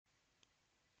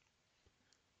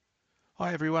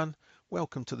Hi everyone,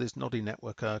 welcome to this Noddy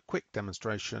Networker quick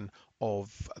demonstration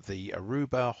of the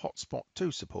Aruba HotSpot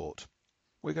 2 support.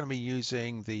 We're going to be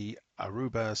using the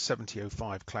Aruba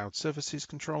 7005 Cloud Services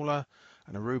Controller,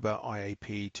 an Aruba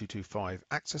IAP 225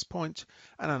 access point,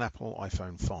 and an Apple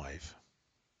iPhone 5.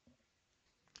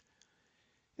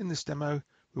 In this demo,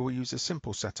 we will use a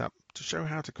simple setup to show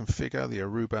how to configure the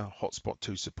Aruba HotSpot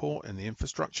 2 support in the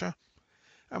infrastructure,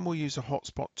 and we'll use a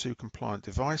HotSpot 2 compliant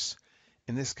device,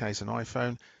 in this case an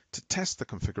iPhone, to test the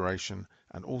configuration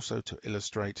and also to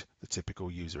illustrate the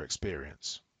typical user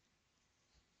experience.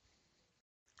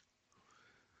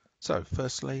 So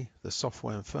firstly, the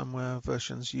software and firmware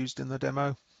versions used in the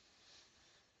demo.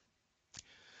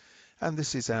 And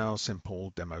this is our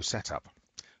simple demo setup.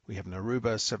 We have an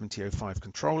Aruba 7005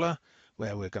 controller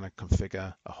where we're going to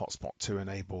configure a HotSpot 2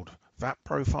 enabled VAP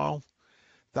profile.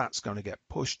 That's going to get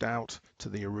pushed out to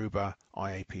the Aruba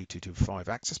IAP 225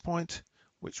 access point,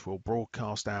 which will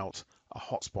broadcast out a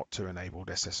HotSpot 2 enabled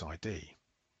SSID.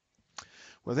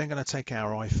 We're then going to take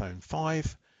our iPhone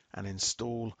 5 and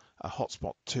install a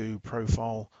HotSpot 2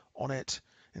 profile on it,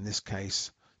 in this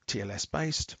case TLS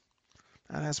based.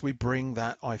 And as we bring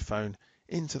that iPhone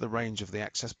into the range of the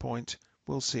access point,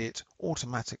 we'll see it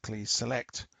automatically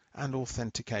select and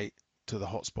authenticate to the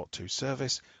HotSpot 2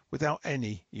 service without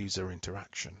any user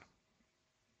interaction.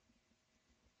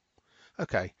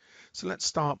 Okay, so let's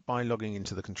start by logging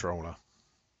into the controller.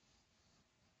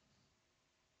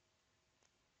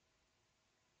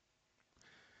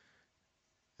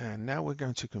 And now we're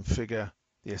going to configure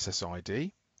the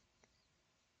SSID.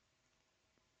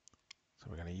 So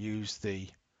we're going to use the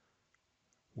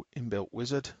inbuilt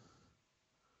wizard,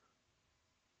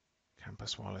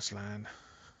 Campus Wireless LAN.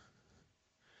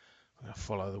 I'm going to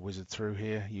follow the wizard through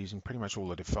here using pretty much all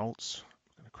the defaults.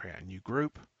 I'm going to create a new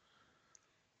group.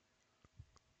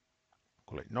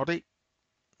 Call it Noddy.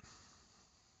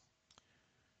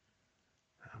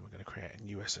 And we're going to create a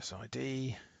new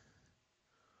SSID.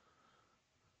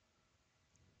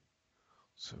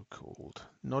 So-called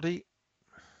Noddy.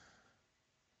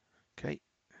 Okay.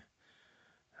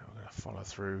 Now we're going to follow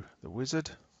through the wizard.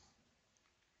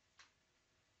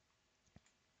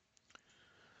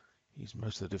 Use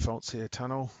most of the defaults here,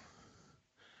 tunnel.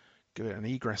 Give it an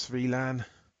egress VLAN.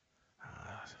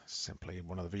 Simply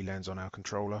one of the VLANs on our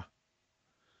controller.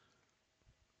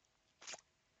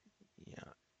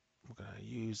 Yeah, we're going to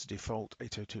use the default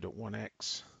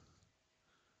 802.1x.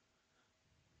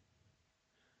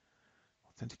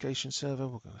 Authentication server,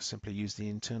 we're going to simply use the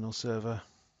internal server.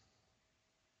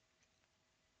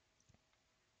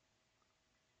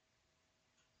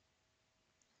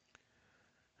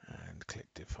 And click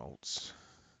defaults.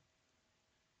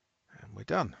 And we're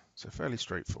done. So fairly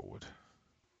straightforward.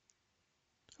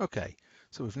 Okay,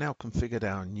 so we've now configured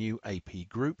our new AP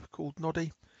group called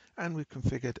Noddy, and we've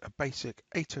configured a basic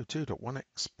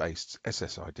 802.1x based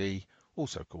SSID,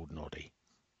 also called Noddy.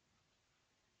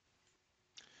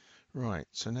 Right,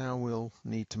 so now we'll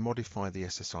need to modify the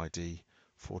SSID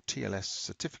for TLS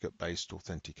certificate-based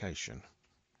authentication.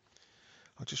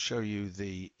 I'll just show you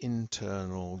the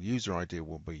internal user ID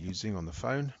we'll be using on the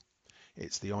phone.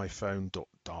 It's the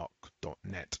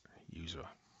iPhone.dark.net user.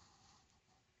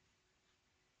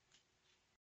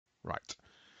 Right,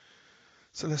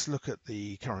 so let's look at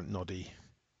the current Noddy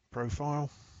profile.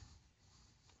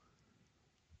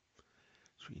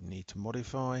 So we need to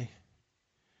modify a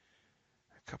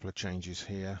couple of changes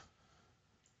here.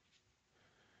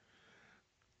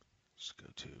 Let's go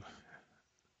to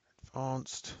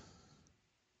advanced.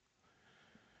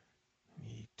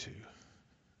 Need to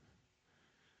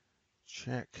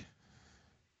check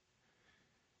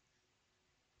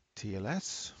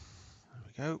TLS. There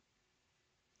we go.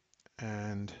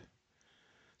 And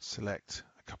select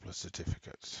a couple of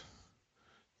certificates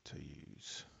to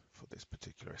use for this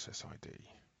particular SSID.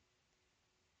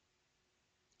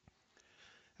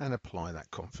 And apply that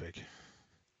config.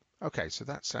 Okay, so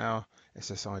that's our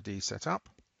SSID set up.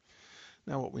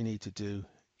 Now what we need to do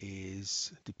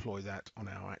is deploy that on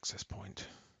our access point.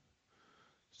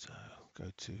 So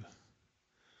go to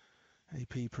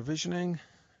AP provisioning.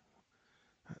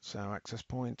 That's our access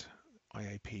point,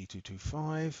 IAP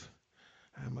 225,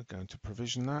 and we're going to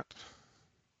provision that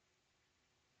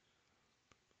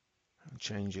and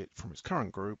change it from its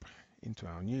current group into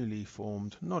our newly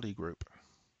formed Noddy group.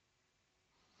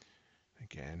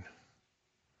 Again,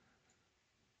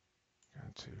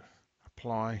 going to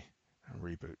apply and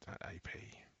reboot that AP.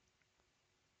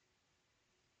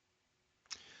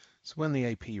 So when the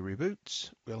AP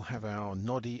reboots, we'll have our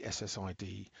Noddy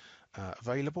SSID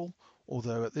available,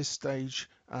 although at this stage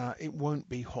it won't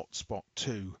be HotSpot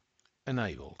 2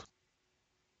 enabled.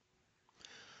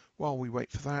 While we wait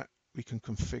for that, we can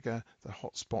configure the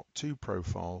HotSpot 2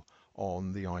 profile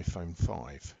on the iPhone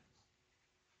 5.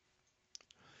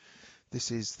 This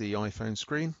is the iPhone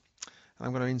screen.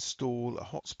 I'm going to install a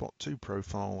HotSpot 2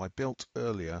 profile I built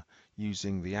earlier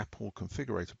using the Apple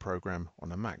Configurator program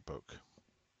on a MacBook.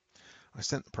 I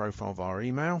sent the profile via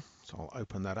email, so I'll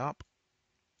open that up.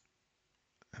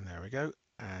 And there we go.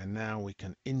 And now we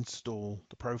can install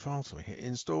the profile. So we hit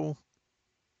install,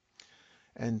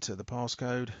 enter the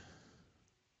passcode,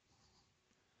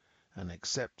 and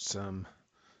accept some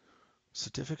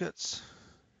certificates.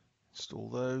 Install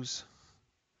those,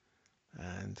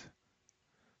 and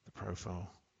the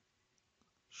profile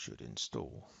should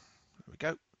install. There we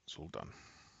go. It's all done.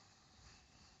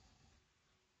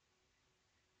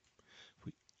 If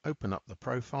we open up the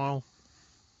profile,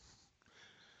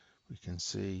 we can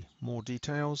see more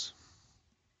details.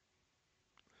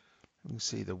 We can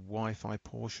see the Wi-Fi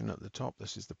portion at the top.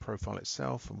 This is the profile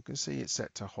itself, and we can see it's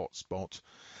set to hotspot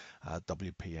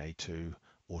WPA2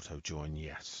 auto join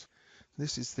yes.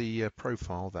 This is the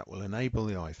profile that will enable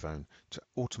the iPhone to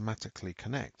automatically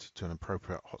connect to an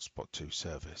appropriate Hotspot 2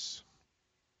 service.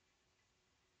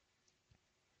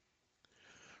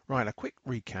 Right, a quick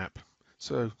recap.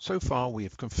 So far we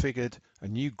have configured a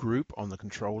new group on the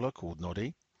controller called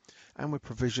Noddy, and we've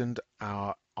provisioned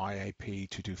our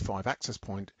IAP225 access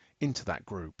point into that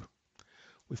group.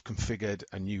 We've configured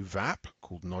a new VAP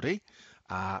called Noddy,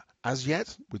 as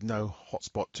yet with no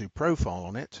Hotspot 2 profile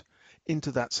on it,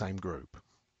 into that same group.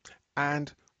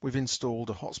 And we've installed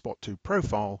a Hotspot 2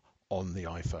 profile on the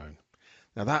iPhone.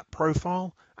 Now that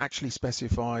profile actually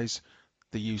specifies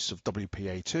the use of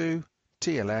WPA2,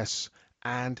 TLS,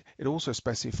 and it also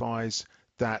specifies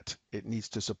that it needs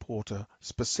to support a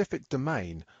specific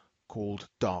domain called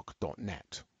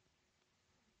dark.net.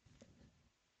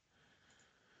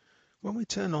 When we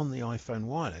turn on the iPhone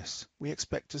wireless, we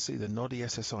expect to see the Noddy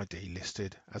SSID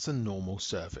listed as a normal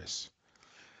service.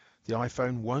 The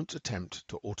iPhone won't attempt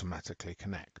to automatically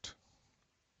connect.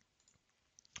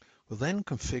 We'll then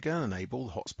configure and enable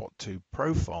the Hotspot 2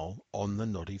 profile on the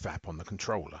Noddy VAP on the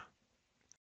controller.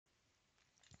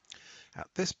 At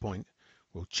this point,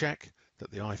 we'll check that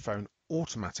the iPhone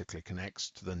automatically connects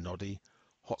to the Noddy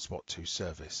Hotspot 2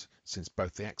 service, since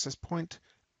both the access point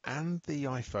and the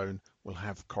iPhone will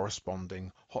have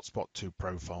corresponding Hotspot 2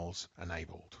 profiles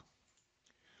enabled.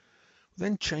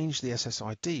 Then change the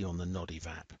SSID on the Noddy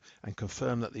VAP and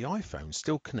confirm that the iPhone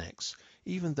still connects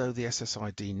even though the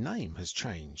SSID name has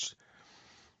changed.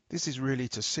 This is really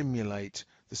to simulate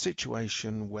the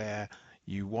situation where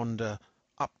you wander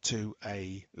up to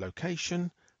a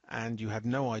location and you have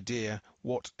no idea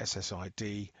what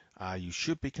SSID you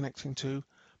should be connecting to,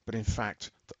 but in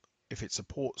fact if it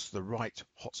supports the right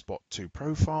Hotspot 2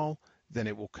 profile, then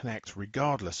it will connect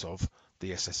regardless of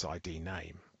the SSID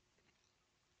name.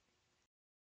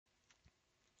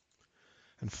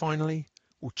 And finally,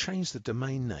 we'll change the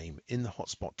domain name in the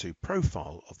Hotspot 2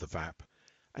 profile of the VAP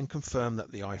and confirm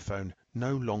that the iPhone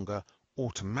no longer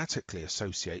automatically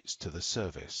associates to the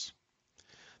service.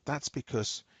 That's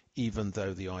because even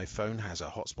though the iPhone has a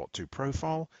Hotspot 2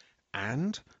 profile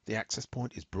and the access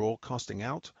point is broadcasting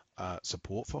out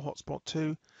support for Hotspot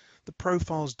 2, the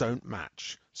profiles don't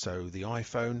match, so the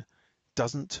iPhone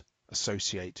doesn't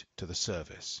associate to the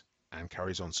service and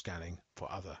carries on scanning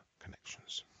for other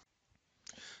connections.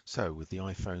 So with the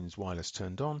iPhone's wireless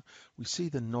turned on, we see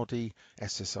the Noddy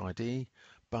SSID,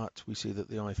 but we see that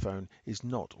the iPhone is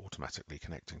not automatically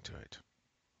connecting to it.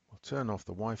 We'll turn off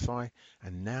the Wi-Fi,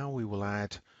 and now we will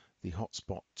add the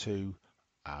Hotspot 2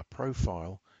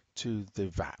 profile to the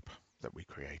VAP that we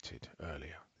created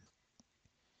earlier.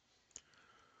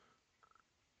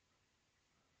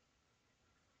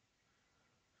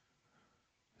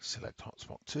 Select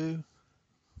Hotspot 2,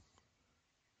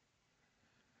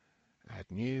 add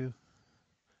new,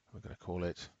 we're going to call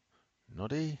it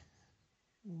Noddy,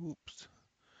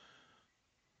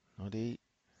 Noddy,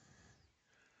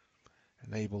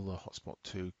 enable the Hotspot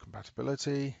 2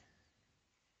 compatibility,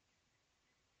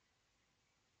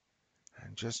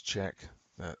 and just check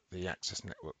that the Access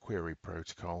Network Query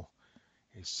Protocol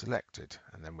is selected,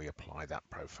 and then we apply that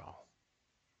profile.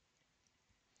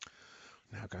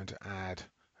 Now going to add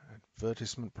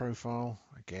advertisement profile,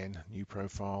 again new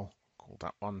profile, call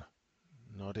that one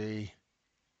Noddy,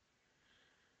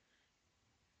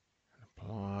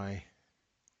 apply.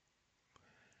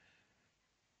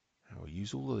 And we'll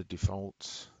use all of the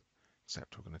defaults,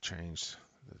 except we're going to change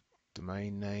the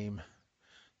domain name,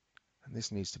 and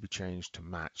this needs to be changed to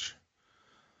match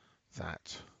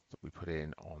that we put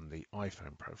in on the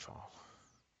iPhone profile.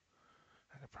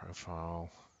 Add a profile,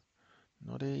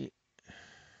 Noddy,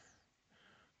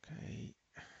 okay,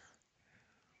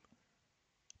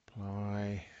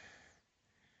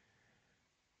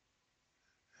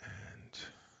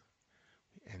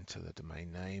 enter the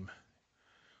domain name,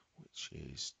 which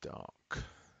is dark.net,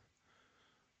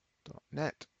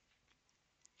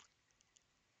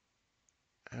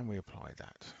 and we apply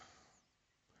that.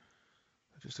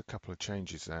 Just a couple of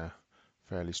changes there,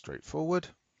 fairly straightforward.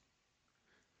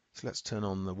 So let's turn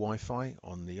on the Wi-Fi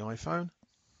on the iPhone.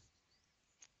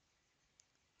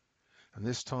 And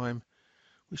this time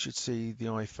we should see the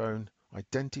iPhone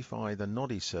identify the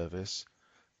Noddy service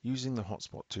using the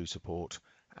HotSpot 2 support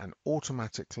and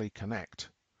automatically connect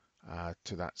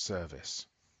to that service.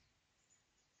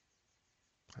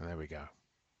 And there we go.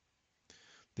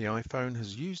 The iPhone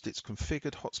has used its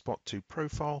configured HotSpot 2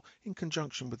 profile in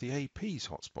conjunction with the AP's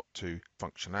HotSpot 2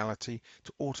 functionality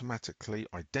to automatically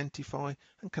identify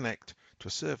and connect to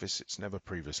a service it's never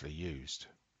previously used.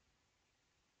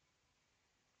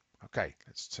 Okay,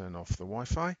 let's turn off the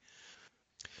Wi-Fi.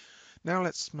 Now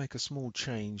let's make a small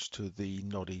change to the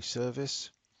Noddy service.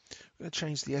 We're going to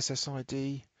change the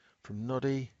SSID from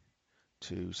Noddy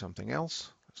to something else.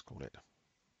 Let's call it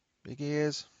Big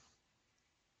Ears.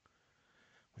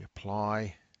 We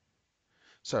apply.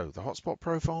 So the hotspot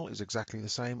profile is exactly the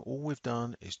same. All we've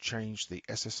done is change the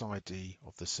SSID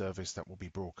of the service that will be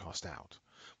broadcast out.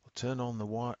 We'll turn on the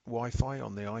Wi-Fi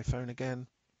on the iPhone again.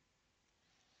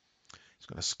 It's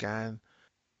going to scan.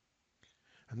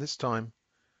 And this time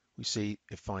we see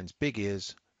it finds Big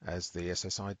Ears as the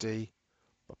SSID,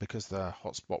 but because the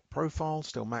hotspot profile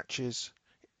still matches,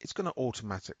 it's going to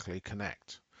automatically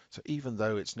connect. So even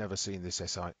though it's never seen this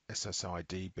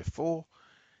SSID before,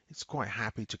 it's quite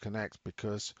happy to connect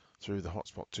because through the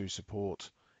HotSpot 2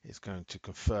 support, it's going to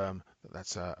confirm that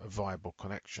that's a viable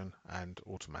connection and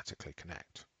automatically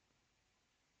connect.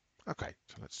 Okay,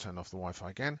 so let's turn off the Wi-Fi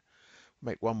again.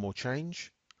 Make one more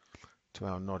change to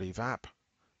our Noddy app.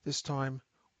 This time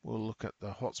we'll look at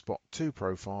the HotSpot 2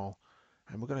 profile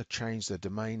and we're going to change the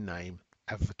domain name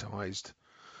advertised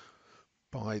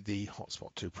by the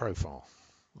HotSpot 2 profile.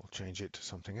 We'll change it to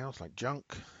something else like junk.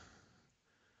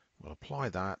 We'll apply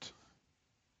that.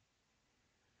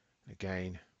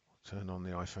 Again, we'll turn on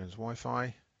the iPhone's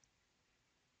Wi-Fi.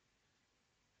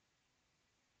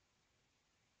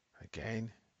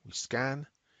 Again, we scan.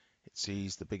 It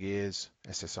sees the Big Ears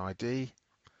SSID.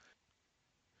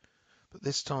 But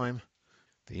this time,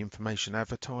 the information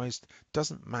advertised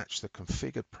doesn't match the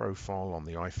configured profile on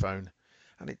the iPhone,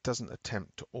 and it doesn't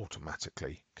attempt to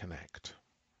automatically connect.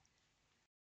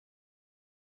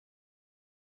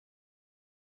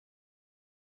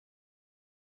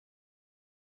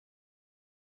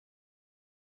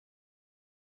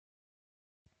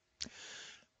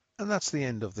 And that's the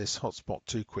end of this HotSpot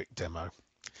 2 quick demo.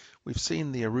 We've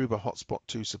seen the Aruba HotSpot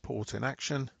 2 support in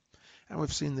action, and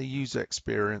we've seen the user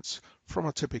experience from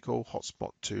a typical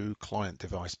HotSpot 2 client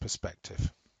device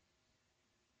perspective.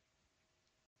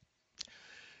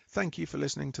 Thank you for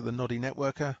listening to the Noddy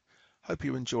Networker. Hope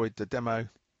you enjoyed the demo.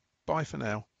 Bye for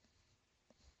now.